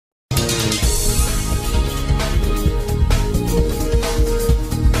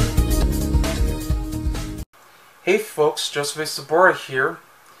Hey folks, Joseph Sobora here.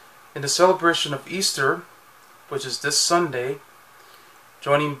 In the celebration of Easter, which is this Sunday,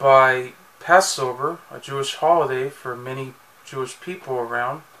 joining by Passover, a Jewish holiday for many Jewish people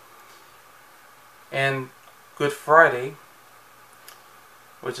around, and Good Friday,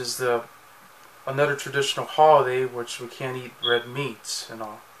 which is another traditional holiday which we can't eat red meat and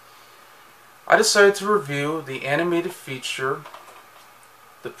all. I decided to review the animated feature,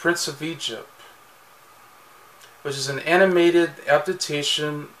 The Prince of Egypt, which is an animated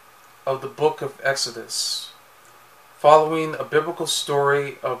adaptation of the book of Exodus, following a biblical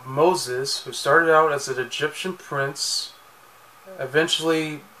story of Moses, who started out as an Egyptian prince,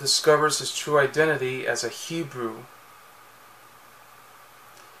 eventually discovers his true identity as a Hebrew,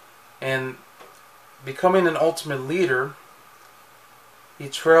 and becoming an ultimate leader, he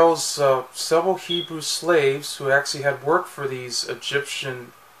trails several Hebrew slaves who actually had worked for these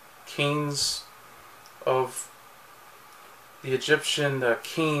Egyptian kings of the Egyptian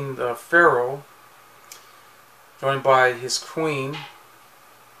king Pharaoh, joined by his queen.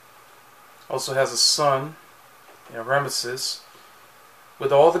 Also has a son, Ramesses,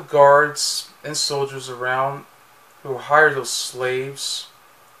 with all the guards and soldiers around who hired those slaves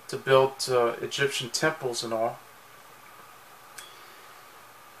to build Egyptian temples and all,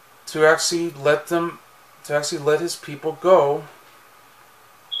 to actually let his people go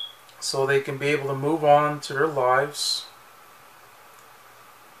so they can be able to move on to their lives,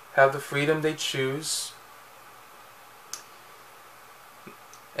 have the freedom they choose,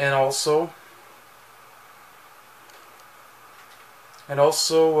 and also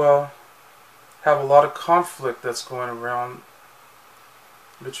have a lot of conflict that's going around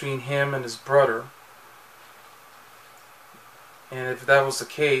between him and his brother. And if that was the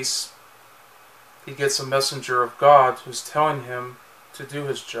case, he gets a messenger of God who's telling him to do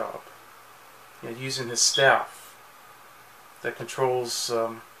his job, using his staff that controls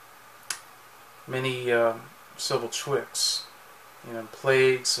many civil tricks,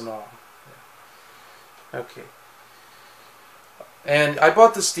 plagues and all. Okay. And I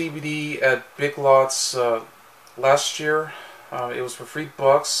bought this DVD at Big Lots last year. It was for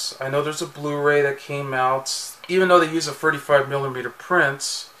 $3. I know there's a Blu-ray that came out. Even though they use a 35mm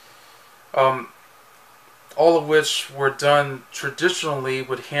print, all of which were done traditionally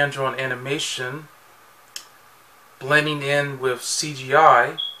with hand-drawn animation, blending in with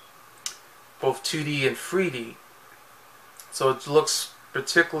CGI, both 2D and 3D. So it looks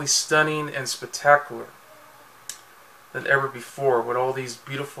particularly stunning and spectacular than ever before, with all these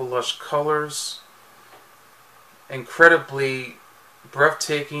beautiful lush colors, incredibly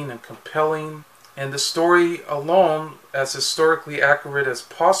breathtaking and compelling, and the story alone as historically accurate as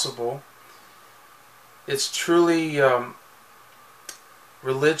possible. It's truly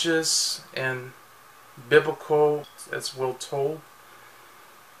religious and biblical, as well told,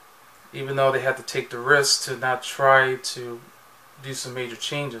 even though they had to take the risk to not try to do some major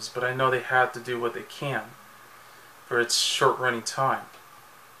changes. But I know they had to do what they can for its short running time.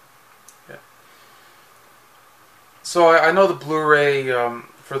 Yeah. So I know the Blu-ray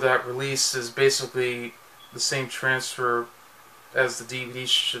for that release is basically the same transfer as the DVD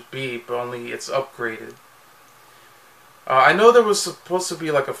should be, but only it's upgraded. I know there was supposed to be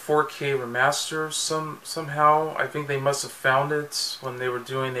like a 4K remaster somehow. I think they must have found it when they were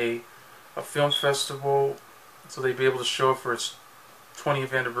doing a film festival, so they'd be able to show it for its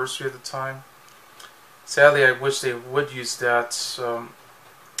 20th anniversary at the time. Sadly, I wish they would use that,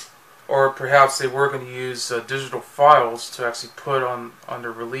 or perhaps they were going to use digital files to actually put on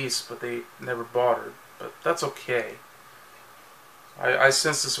their release, but they never bothered. But that's okay. I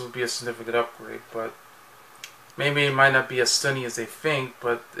sense this would be a significant upgrade, but maybe it might not be as stunning as they think,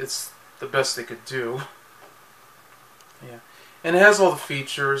 but it's the best they could do. Yeah, and it has all the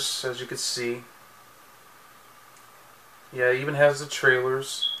features, as you can see. Yeah, it even has the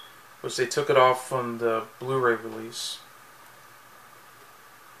trailers, which they took it off from the Blu-ray release.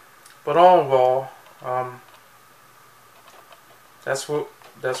 But all in all, that's what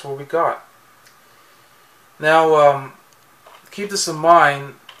we got. Now, keep this in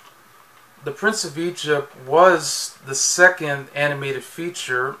mind. The Prince of Egypt was the second animated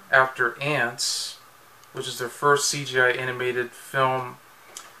feature after Ants, which is their first CGI animated film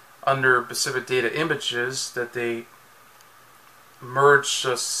under Pacific Data Images that they merged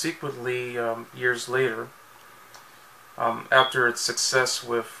secretly years later, after its success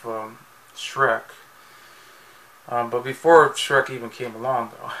with Shrek. But before Shrek even came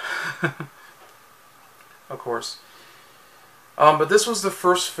along, though. Of course. But this was the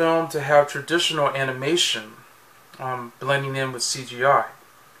first film to have traditional animation blending in with CGI.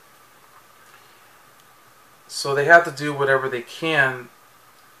 So they had to do whatever they can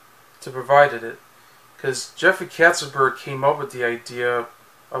to provide it. Because Jeffrey Katzenberg came up with the idea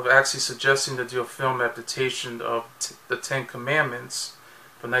of actually suggesting to do a film adaptation of the Ten Commandments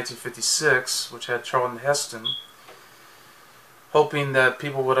from 1956, which had Charlton Heston, hoping that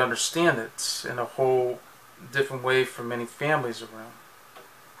people would understand it in a whole different way for many families around,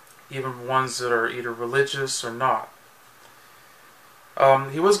 even ones that are either religious or not.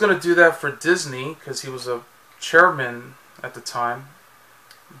 He was going to do that for Disney because he was a chairman at the time,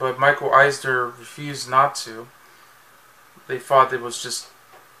 but Michael Eisner refused not to. They thought it was just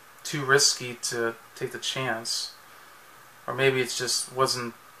too risky to take the chance, or maybe it just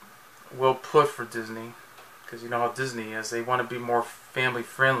wasn't well put for Disney, because you know how Disney is. They want to be more family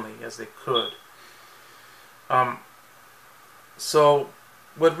friendly as they could. So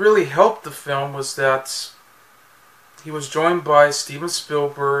what really helped the film was that he was joined by Steven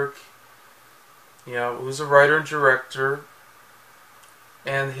Spielberg, who's a writer and director,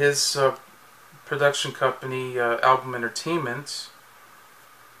 and his production company, Album Entertainment.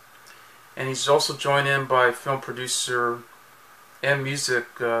 And he's also joined in by film producer and music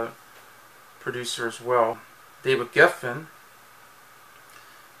producer as well, David Geffen.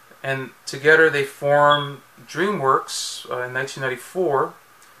 And together they formed DreamWorks in 1994.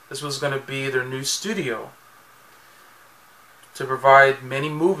 This was going to be their new studio to provide many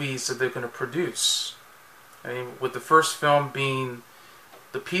movies that they're going to produce. I mean, with the first film being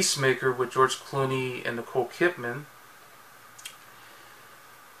The Peacemaker with George Clooney and Nicole Kidman,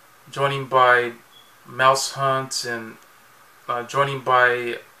 joining by Mouse Hunt and joining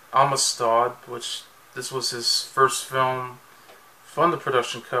by Amistad, which this was his first film from the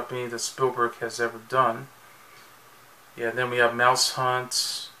production company that Spielberg has ever done. Yeah, then we have Mouse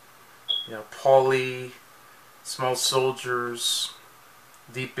Hunt, Paulie, Small Soldiers,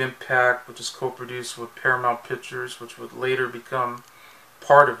 Deep Impact, which is co-produced with Paramount Pictures, which would later become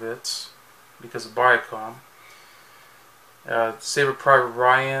part of it because of Viacom. Saving Private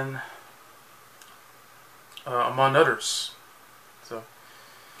Ryan, among others.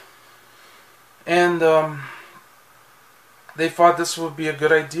 And they thought this would be a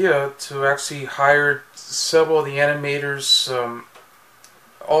good idea to actually hire several of the animators,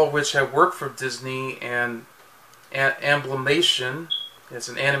 all of which have worked for Disney and Amblimation. It's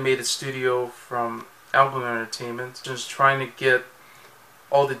an animated studio from Album Entertainment, just trying to get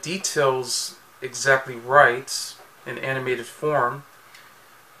all the details exactly right in animated form.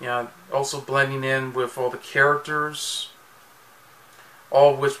 Also blending in with all the characters,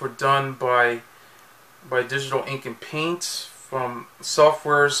 all of which were done by digital ink and paint from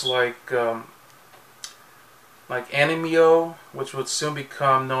softwares like Animeo, which would soon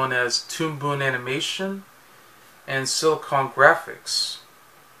become known as Toon Boom Animation, and Silicon Graphics,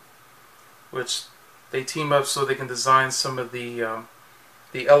 which they team up so they can design some of the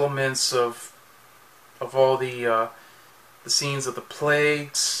elements of all the scenes of the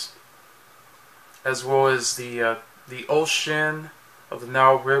plagues, as well as the ocean of the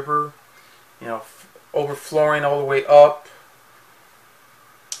Nile River, overflowing all the way up,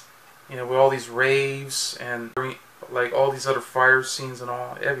 with all these raves and like all these other fire scenes and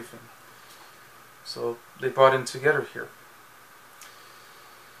everything. So they brought in together here.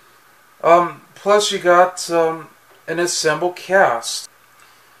 Plus you got an assembled cast.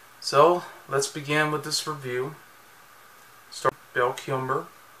 So let's begin with this review. Start with Val Kilmer,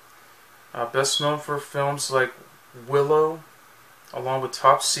 best known for films like Willow, along with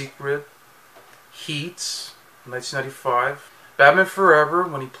Top Secret, Heat, 1995, Batman Forever,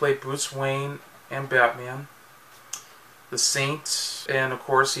 when he played Bruce Wayne and Batman, The Saint, and of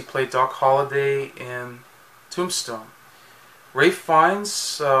course he played Doc Holliday in Tombstone. Ralph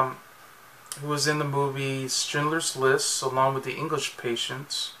Fiennes, who was in the movie Schindler's List, along with The English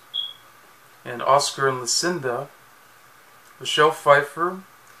Patient, and Oscar and Lucinda. Michelle Pfeiffer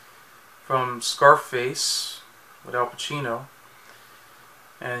from Scarface with Al Pacino,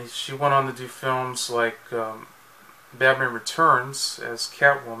 and she went on to do films like Batman Returns as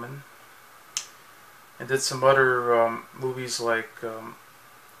Catwoman, and did some other movies like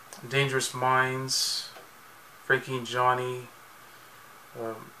Dangerous Minds, Frankie and Johnny,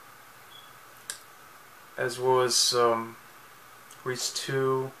 as well as Grease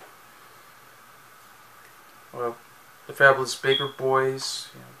 2, The Fabulous Baker Boys,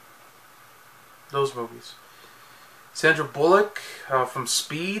 those movies. Sandra Bullock from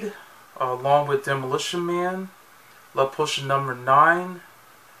Speed, along with Demolition Man, Love Potion Number 9,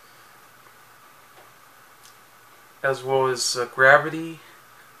 as well as Gravity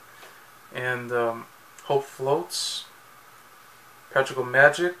and Hope Floats, Practical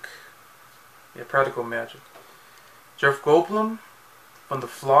Magic. Jeff Goldblum from The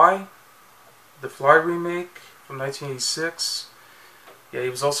Fly remake from 1986. Yeah, he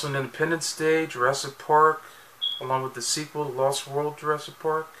was also in Independence Day, Jurassic Park, along with the sequel, The Lost World Jurassic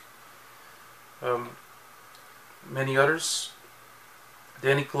Park. Many others.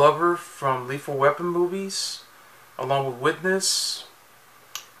 Danny Glover from Lethal Weapon movies, along with Witness,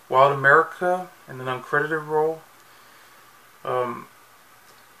 Wild America, and an uncredited role. What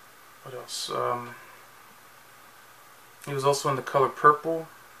else? He was also in The Color Purple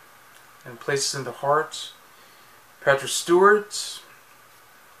and Places in the Heart. Patrick Stewart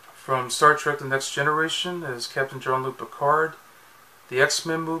from Star Trek The Next Generation as Captain Jean-Luc Picard. The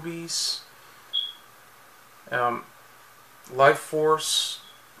X-Men movies. Life Force,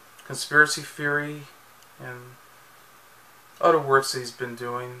 Conspiracy Theory, and other works that he's been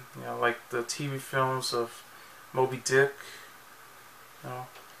doing, like the TV films of Moby Dick.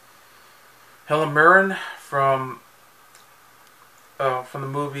 Helen Mirren from the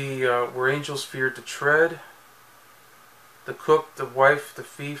movie Where Angels Feared to Tread, The Cook, The Wife, The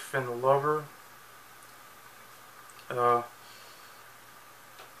Thief, and The Lover.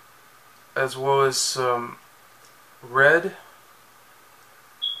 As well as Red,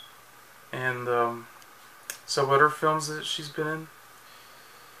 and some other films that she's been in.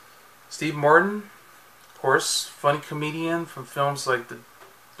 Steve Martin, of course, funny comedian from films like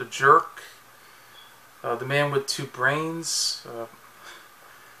The Jerk, The Man with Two Brains,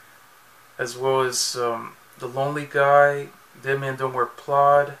 as well as The Lonely Guy, Dead Man Don't Wear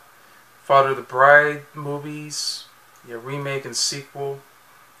Plaid, Father of the Bride movies, remake and sequel,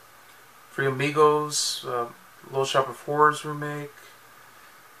 Three Amigos, Little Shop of Horrors remake,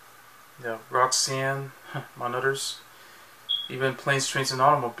 Roxanne, among others, even Planes, Trains, and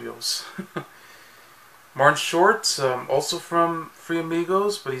Automobiles. Martin Short, also from Three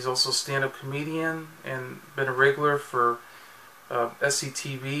Amigos, but he's also a stand-up comedian and been a regular for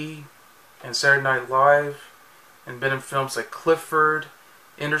SCTV and Saturday Night Live, and been in films like Clifford,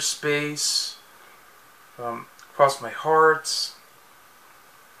 Inner Space, Cross My Heart,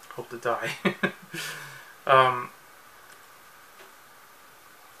 Hope to Die.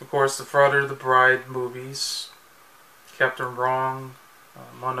 Of course, the Father of the Bride movies, Captain Wrong,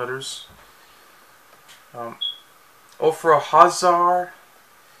 among others. Ofra Hazar,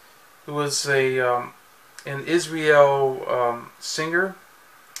 who was an Israel singer,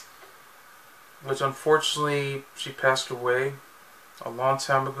 which unfortunately she passed away a long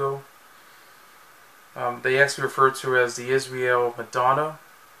time ago. They actually referred to her as the Israel Madonna.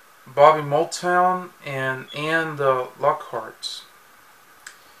 Bobby Motown and Anne Lockhart.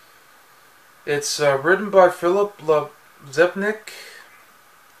 It's written by Philip LaZebnik.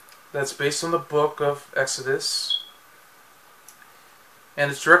 That's based on the book of Exodus. And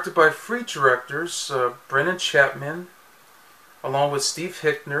it's directed by three directors, Brenda Chapman, along with Steve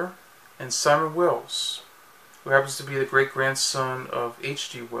Hickner and Simon Wells, who happens to be the great-grandson of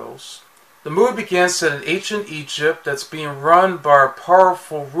H.G. Wells. The movie begins set in ancient Egypt that's being run by a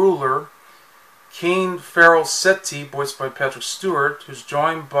powerful ruler, King Pharaoh Seti, voiced by Patrick Stewart, who's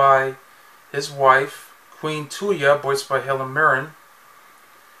joined by his wife, Queen Tuya, voiced by Helen Mirren,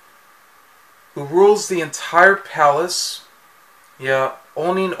 who rules the entire palace,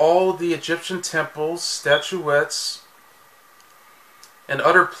 owning all the Egyptian temples, statuettes, and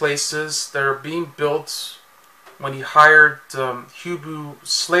other places that are being built when he hired Hebrew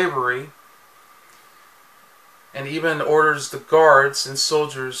slavery, and even orders the guards and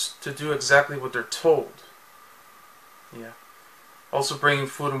soldiers to do exactly what they're told. Also bringing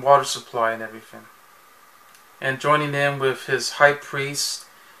food and water supply and everything. And joining in with his high priest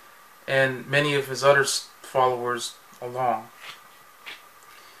and many of his other followers along.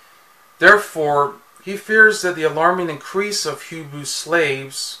 Therefore, he fears that the alarming increase of Hebrew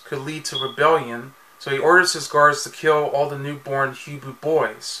slaves could lead to rebellion, so he orders his guards to kill all the newborn Hebrew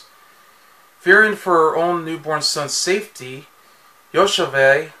boys. Fearing for her own newborn son's safety,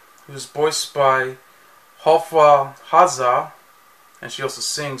 Yoshave, who's voiced by Ofra Hazar, and she also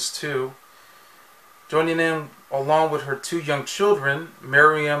sings too, joining in along with her two young children,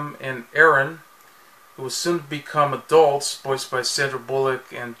 Miriam and Aaron, who will soon become adults, voiced by Sandra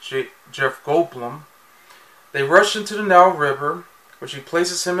Bullock and Jeff Goldblum. They rush into the Nile River, where she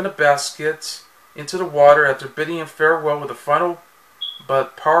places him in a basket into the water after bidding him farewell with a final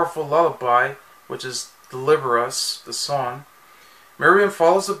but powerful lullaby, which is Deliver Us, the song. Miriam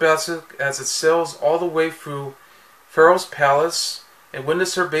follows the basket as it sails all the way through Pharaoh's palace and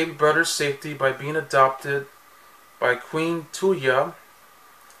witnesses her baby brother's safety by being adopted by Queen Tuya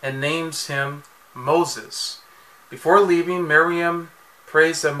and names him Moses. Before leaving, Miriam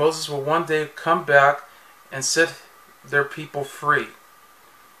prays that Moses will one day come back and sit their people free.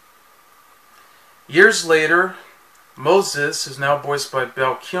 Years later, Moses, who's now voiced by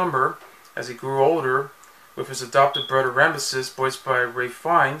Kilmer, as he grew older, with his adopted brother Ramesses, voiced by Ray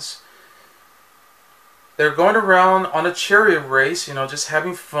Fiennes, they're going around on a chariot race, just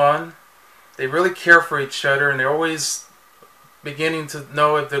having fun. They really care for each other, and they're always beginning to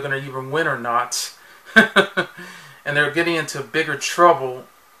know if they're going to even win or not. And they're getting into bigger trouble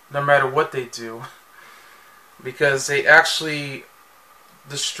no matter what they do, because they actually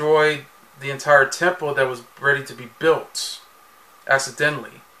destroyed the entire temple that was ready to be built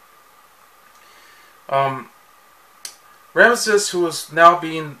accidentally. Ramesses, who is now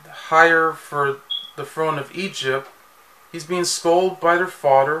being hired for the throne of Egypt, he's being scolded by their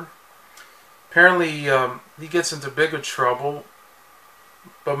father. Apparently, he gets into bigger trouble,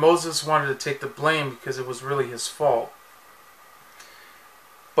 but Moses wanted to take the blame because it was really his fault.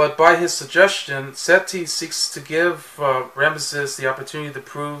 But by his suggestion, Seti seeks to give Ramesses the opportunity to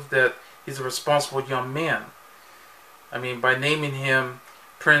prove that he's a responsible young man. By naming him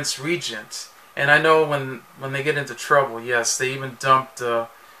Prince Regent. And I know when they get into trouble, yes, they even dumped, I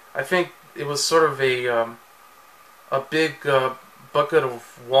think it was sort of a big bucket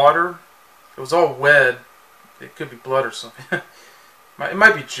of water. It was all wet. It could be blood or something. It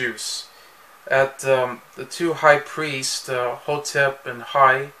might be juice. At the two high priests, Hotep and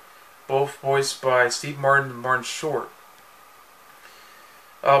Hai, both voiced by Steve Martin and Martin Short.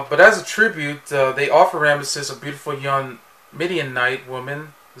 But as a tribute, they offer Ramesses a beautiful young Midianite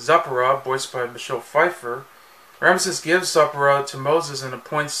woman, Zipporah, voiced by Michelle Pfeiffer. Ramesses gives Zipporah to Moses and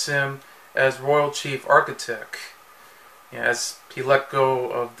appoints him as royal chief architect, as he let go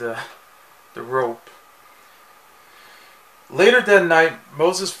of the rope. Later that night,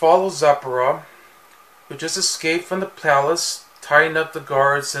 Moses follows Zipporah, who just escaped from the palace, tying up the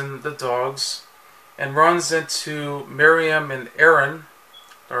guards and the dogs, and runs into Miriam and Aaron,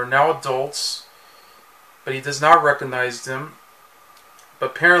 that are now adults, but he does not recognize them.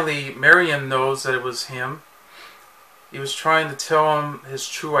 But apparently Miriam knows that it was him. He was trying to tell him his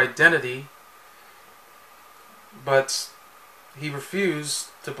true identity, but he refused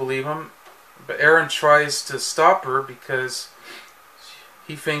to believe him. But Aaron tries to stop her because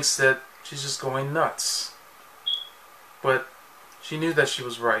he thinks that she's just going nuts. But she knew that she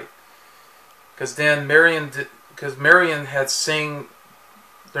was right, because then Miriam had sang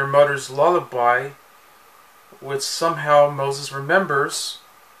their mother's lullaby, which somehow Moses remembers,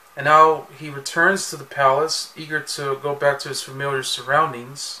 and now he returns to the palace, eager to go back to his familiar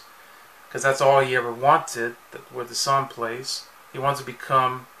surroundings, because that's all he ever wanted, where the song plays. He wants to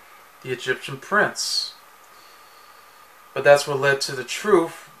become the Egyptian prince. But that's what led to the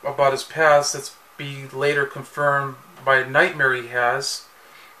truth about his past that's be later confirmed by a nightmare he has,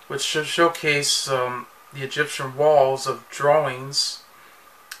 which should showcase the Egyptian walls of drawings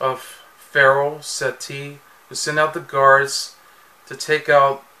of Pharaoh, Seti, who sent out the guards to take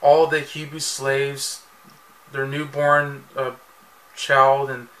out all the Hebrew slaves, their newborn child,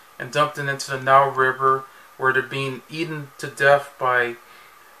 and dumped it into the Nile River, where they're being eaten to death by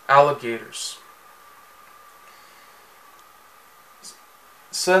alligators.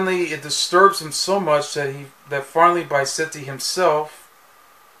 Suddenly, it disturbs him so much that finally, by Seti himself,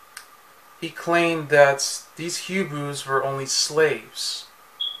 he claimed that these Hebrews were only slaves.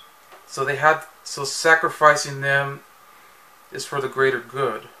 So sacrificing them is for the greater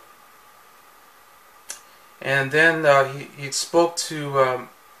good. And then he spoke to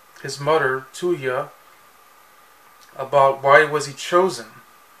his mother, Tuya, about why was he chosen.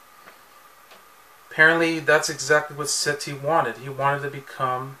 Apparently, that's exactly what Seti wanted. He wanted to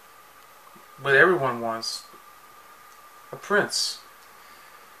become what everyone wants, a prince.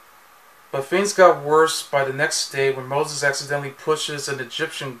 But things got worse by the next day when Moses accidentally pushes an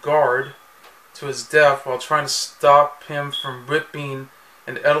Egyptian guard to his death while trying to stop him from ripping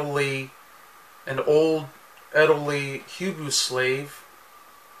an old elderly Hebrew slave.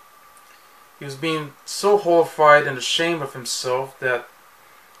 He was being so horrified and ashamed of himself that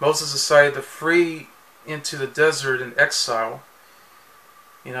Moses decided to flee into the desert in exile,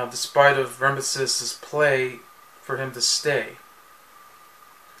 despite of Ramesses' play for him to stay.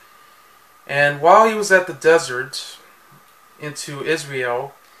 And while he was at the desert, into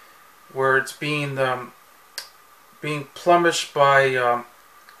Israel, where it's being plumaged by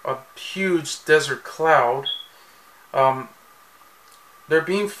a huge desert cloud, they're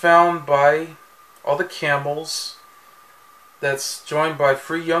being found by all the camels, that's joined by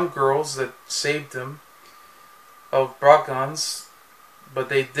 3 young girls that saved them of brigands, but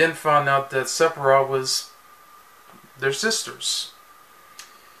they then found out that Zipporah was their sisters.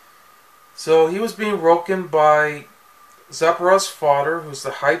 So he was being woken by Zipporah's father, who's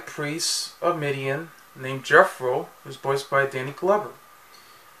the high priest of Midian, named Jethro, who's voiced by Danny Glover.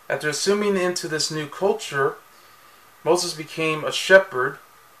 After assuming into this new culture, Moses became a shepherd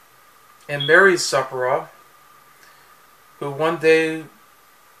and married Zipporah, who one day,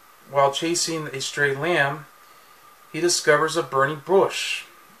 while chasing a stray lamb, he discovers a burning bush,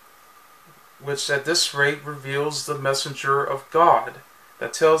 which at this rate reveals the messenger of God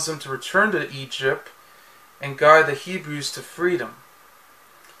that tells him to return to Egypt and guide the Hebrews to freedom.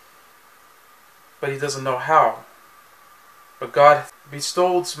 But he doesn't know how. But God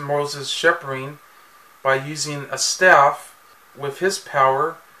bestowed Moses shepherding by using a staff with his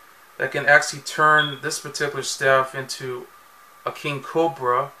power that can actually turn this particular staff into a king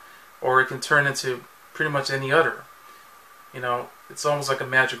cobra, or it can turn into pretty much any other. You know, it's almost like a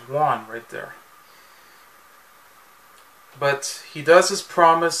magic wand right there. But he does his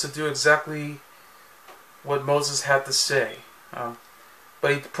promise to do exactly what Moses had to say.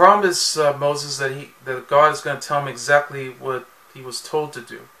 But he promised Moses that God is going to tell him exactly what he was told to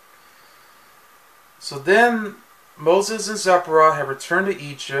do. So then Moses and Zipporah have returned to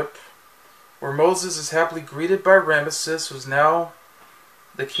Egypt, where Moses is happily greeted by Ramesses, who's now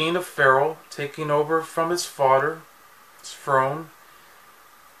the king of Pharaoh, taking over from his father's throne.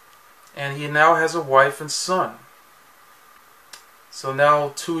 And he now has a wife and son. So now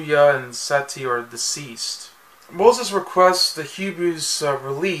Tuya and Sati are deceased. Moses requests the Hebrews'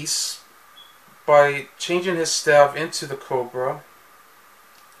 release by changing his staff into the cobra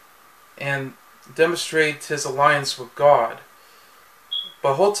and demonstrate his alliance with God.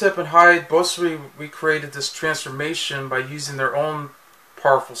 But Hotep and Hyde both recreated this transformation by using their own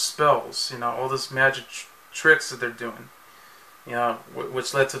powerful spells. You know, all this magic tricks that they're doing. You know,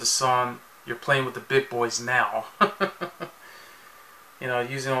 which led to the song, "You're Playing with the Big Boys Now." You know,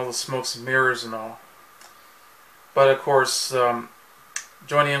 using all the smokes and mirrors and all. But of course,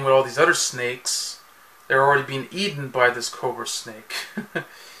 joining in with all these other snakes, they're already being eaten by this cobra snake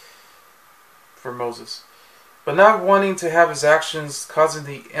for Moses. But not wanting to have his actions causing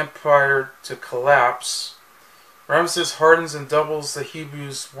the empire to collapse, Ramesses hardens and doubles the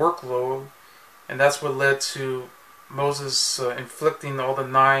Hebrews' workload, and that's what led to Moses inflicting all the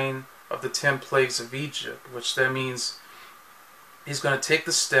 9 of the 10 plagues of Egypt, which that means he's going to take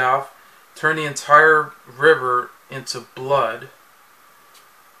the staff, turn the entire river into blood.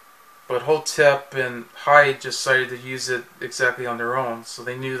 But Hotep and Hyde decided to use it exactly on their own, so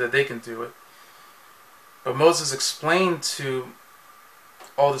they knew that they can do it. But Moses explained to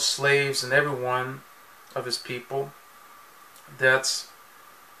all the slaves and everyone of his people that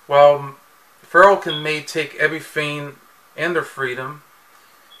while Pharaoh may take everything and their freedom,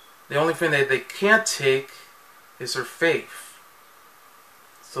 the only thing that they can't take is their faith.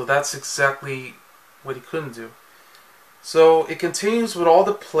 So that's exactly what he couldn't do. So it continues with all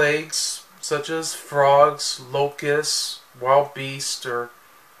the plagues, such as frogs, locusts, wild beasts, or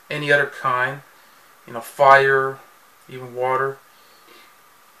any other kind. You know, fire, even water.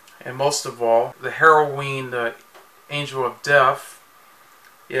 And most of all, the harrowing angel of death,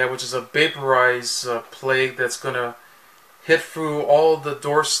 which is a vaporized plague that's going to hit through all the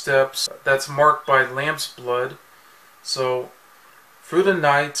doorsteps that's marked by lamb's blood. So through the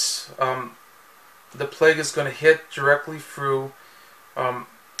night, the plague is going to hit directly through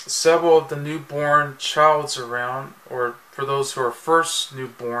several of the newborn childs around, or for those who are first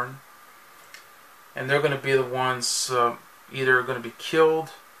newborn. And they're going to be the ones either going to be killed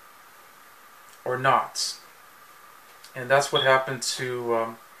or not. And that's what happened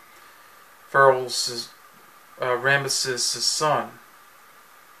to Pharaoh's Ramesses' son.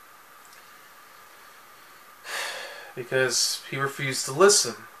 Because he refused to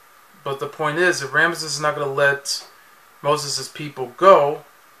listen. But the point is, if Ramesses is not going to let Moses' people go,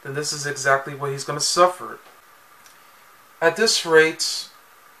 then this is exactly what he's going to suffer. At this rate,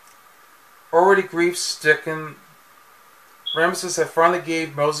 already grief-stricken, Ramesses had finally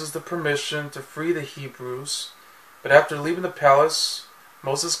gave Moses the permission to free the Hebrews, but after leaving the palace,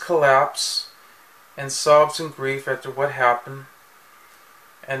 Moses collapsed and sobs in grief after what happened,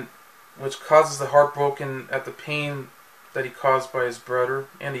 and which causes the heartbroken at the pain that he caused by his brother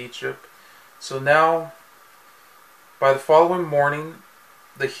in Egypt. So now, by the following morning,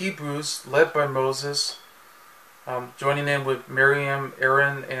 the Hebrews, led by Moses, joining in with Miriam,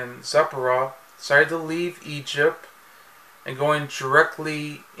 Aaron, and Zipporah, decided to leave Egypt and going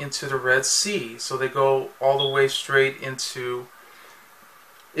directly into the Red Sea. So they go all the way straight into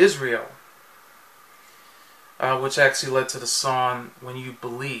Israel, which actually led to the song, "When You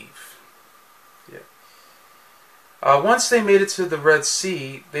Believe." Once they made it to the Red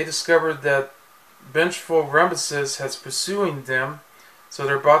Sea, they discovered that vengeful Ramesses has pursuing them, so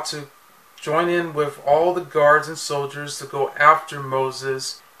they're about to join in with all the guards and soldiers to go after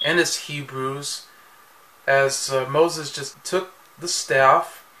Moses and his Hebrews, as Moses just took the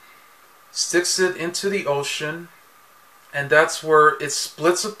staff, sticks it into the ocean, and that's where it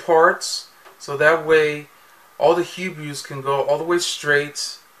splits apart, so that way all the Hebrews can go all the way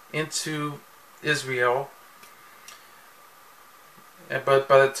straight into Israel. But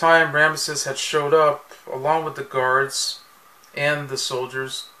by the time Ramesses had showed up, along with the guards and the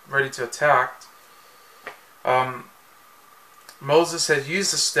soldiers ready to attack, Moses had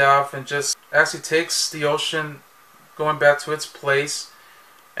used the staff and just actually takes the ocean going back to its place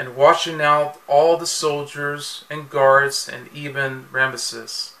and washing out all the soldiers and guards and even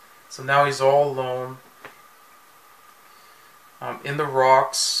Ramesses. So now he's all alone in the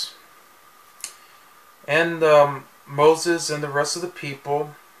rocks. And Moses and the rest of the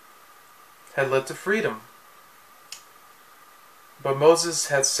people had led to freedom. But Moses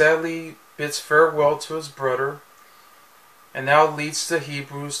had sadly bids farewell to his brother, and now leads the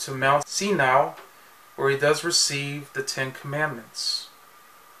Hebrews to Mount Sinai, where he does receive the 10 Commandments.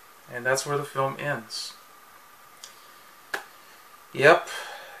 And that's where the film ends. Yep,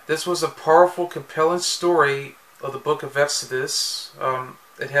 this was a powerful, compelling story of the book of Exodus.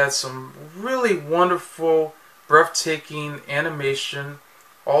 It had some really wonderful, breathtaking animation,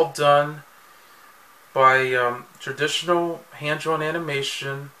 all done by traditional hand-drawn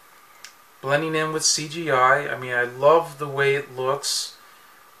animation, blending in with CGI. I mean, I love the way it looks.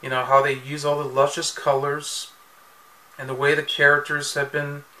 You know, how they use all the luscious colors and the way the characters have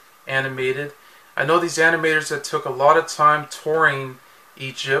been animated. I know these animators that took a lot of time touring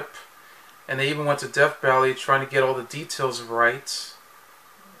Egypt, and they even went to Death Valley trying to get all the details right.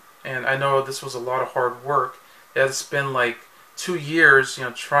 And I know this was a lot of hard work. They had to spend like 2 years, you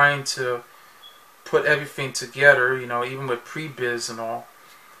know, trying to put everything together, you know, even with pre-biz and all,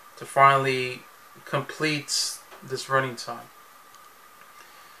 to finally complete this running time.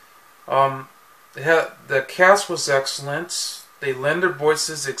 The cast was excellent. They lend their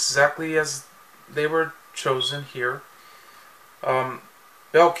voices exactly as they were chosen here.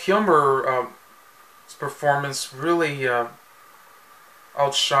 Kilmer's performance really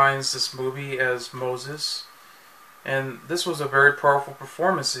outshines this movie as Moses, and this was a very powerful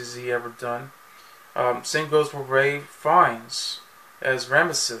performance as he ever done. Same goes with Ray Fiennes as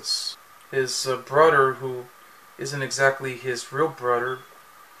Ramesses, his brother, who isn't exactly his real brother,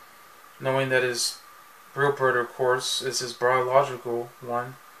 knowing that his real brother, of course, is his biological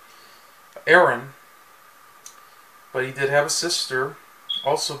one, Aaron. But he did have a sister,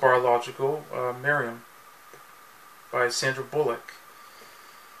 also biological, Mirren, by Sandra Bullock.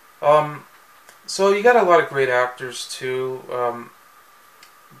 So you got a lot of great actors too.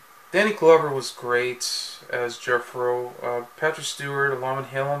 Danny Glover was great as Jethro. Patrick Stewart, along with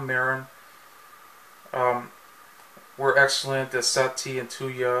Helen, Mirren, were excellent as Sati and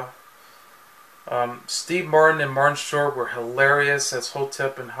Tuya. Steve Martin and Martin Short were hilarious as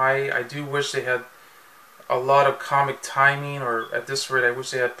Hotep and Hai. I do wish they had a lot of comic timing, or at this rate I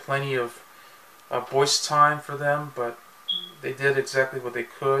wish they had plenty of voice time for them, but they did exactly what they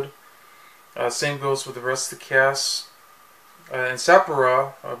could. Same goes with the rest of the cast. And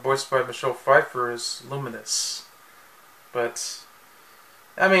Sobora, voiced by Michelle Pfeiffer, is luminous. But,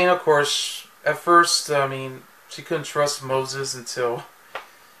 I mean, of course, at first, I mean, she couldn't trust Moses until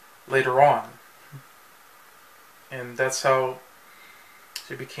later on. And that's how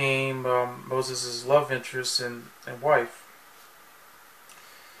she became Moses' love interest and wife.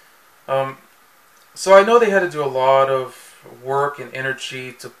 So I know they had to do a lot of work and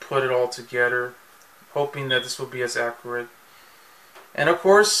energy to put it all together, hoping that this would be as accurate. And of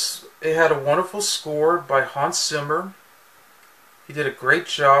course, it had a wonderful score by Hans Zimmer. He did a great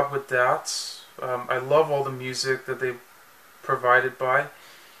job with that. I love all the music that they provided by.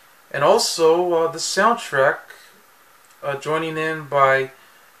 And also the soundtrack, joining in by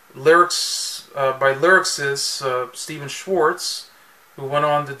lyricist Stephen Schwartz, who went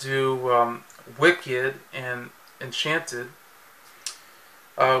on to do Wicked and Enchanted,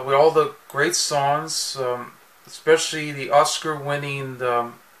 with all the great songs, especially the Oscar-winning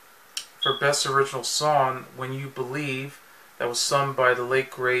for Best Original Song, "When You Believe," that was sung by the late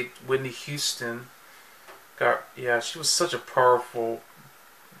great Whitney Houston. Yeah, she was such a powerful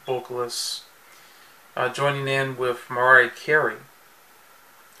vocalist. Joining in with Mariah Carey,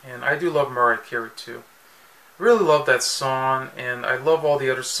 and I do love Mariah Carey too. Really love that song, and I love all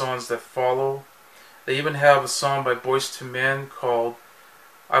the other songs that follow. They even have a song by Boyz II Men called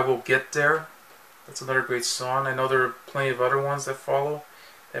 "I Will Get There." That's another great song. I know there are plenty of other ones that follow.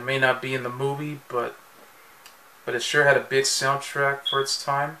 It may not be in the movie, but it sure had a big soundtrack for its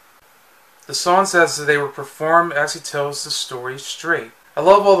time. The songs as they were performed actually tells the story straight. I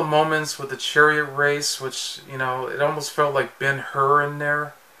love all the moments with the chariot race, which, you know, it almost felt like Ben-Hur in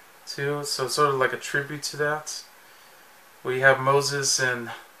there, too. So it's sort of like a tribute to that. We have Moses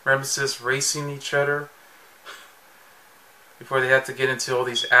and Ramesses racing each other before they had to get into all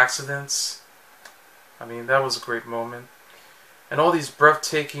these accidents. I mean, that was a great moment. And all these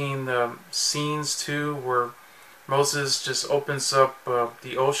breathtaking scenes, too, where Moses just opens up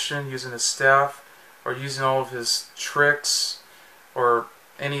the ocean using his staff, or using all of his tricks, or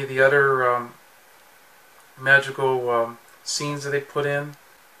any of the other magical scenes that they put in.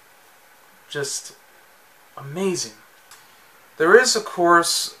 Just amazing. There is, of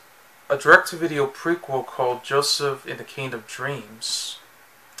course, a direct-to-video prequel called Joseph in the Kingdom of Dreams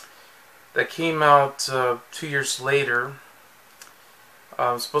that came out 2 years later.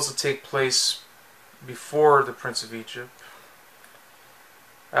 It's supposed to take place before The Prince of Egypt,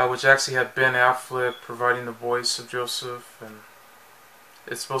 which actually had Ben Affleck providing the voice of Joseph, and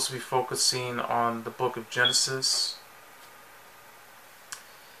it's supposed to be focusing on the book of Genesis.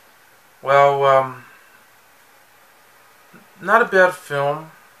 Well, not a bad film,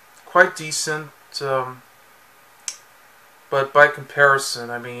 quite decent, but by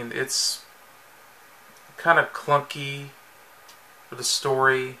comparison, I mean, it's kind of clunky for the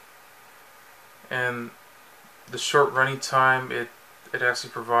story, and the short running time it actually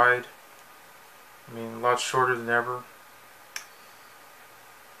provide. I mean, a lot shorter than ever.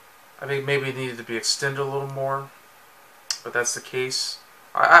 I think maybe it needed to be extended a little more, but that's the case.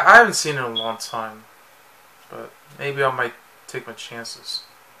 I haven't seen it in a long time, but maybe I might take my chances.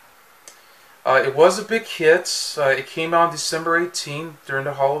 It was a big hit. It came out on December 18th during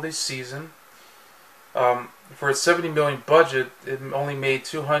the holiday season. For its $70 million budget, it only made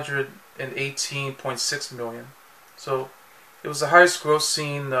 $218.6 million. So it was the highest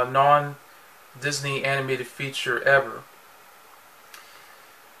grossing non-Disney animated feature ever.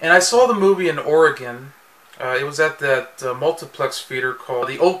 And I saw the movie in Oregon. It was at that multiplex theater called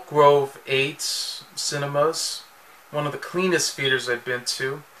the Oak Grove 8 Cinemas. One of the cleanest theaters I've been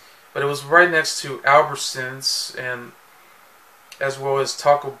to. But it was right next to Albertsons, and as well as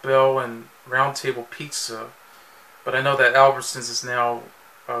Taco Bell and Round Table Pizza. But I know that Albertsons is now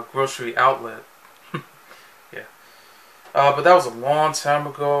a grocery outlet. Yeah. But that was a long time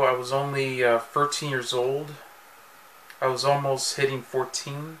ago. I was only 13 years old. I was almost hitting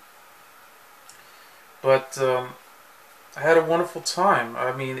 14. But I had a wonderful time.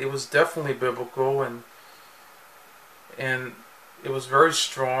 I mean, it was definitely biblical, and it was very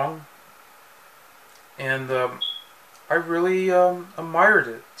strong. And I really admired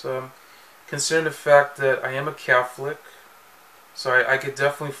it. Considering the fact that I am a Catholic, so I could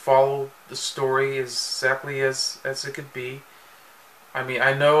definitely follow the story exactly as it could be. I mean,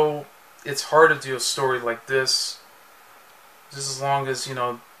 I know it's hard to do a story like this, just as long as, you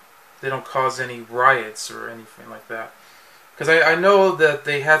know, they don't cause any riots or anything like that. Because I know that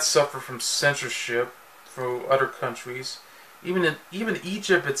they had suffered from censorship from other countries. Even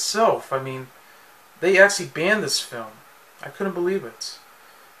Egypt itself, I mean, they actually banned this film. I couldn't believe it.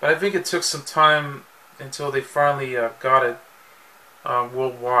 But I think it took some time until they finally got it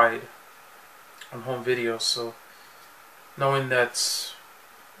worldwide on home video. So knowing that,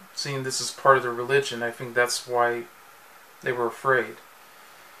 seeing this as part of their religion, I think that's why they were afraid.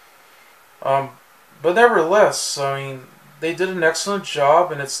 But nevertheless, I mean, they did an excellent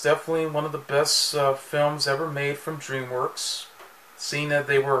job, and it's definitely one of the best films ever made from DreamWorks. Seeing that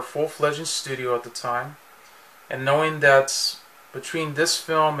they were a full-fledged studio at the time, and knowing that between this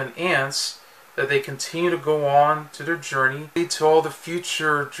film and Ants, that they continue to go on to their journey, lead to all the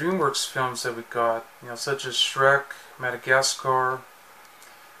future DreamWorks films that we got, you know, such as Shrek, Madagascar,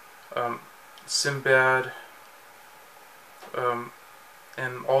 Sinbad,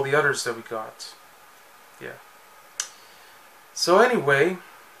 and all the others that we got. Yeah. So anyway,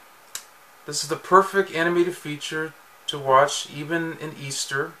 this is the perfect animated feature to watch, even in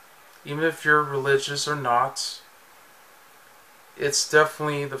Easter, even if you're religious or not. It's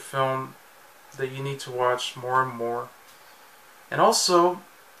definitely the film that you need to watch more and more. And also,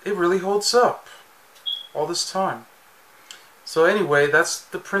 it really holds up all this time. So anyway, that's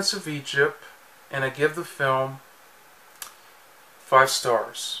The Prince of Egypt, and I give the film 5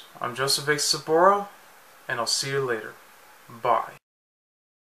 stars. I'm Joseph A. Sobora, and I'll see you later. Bye.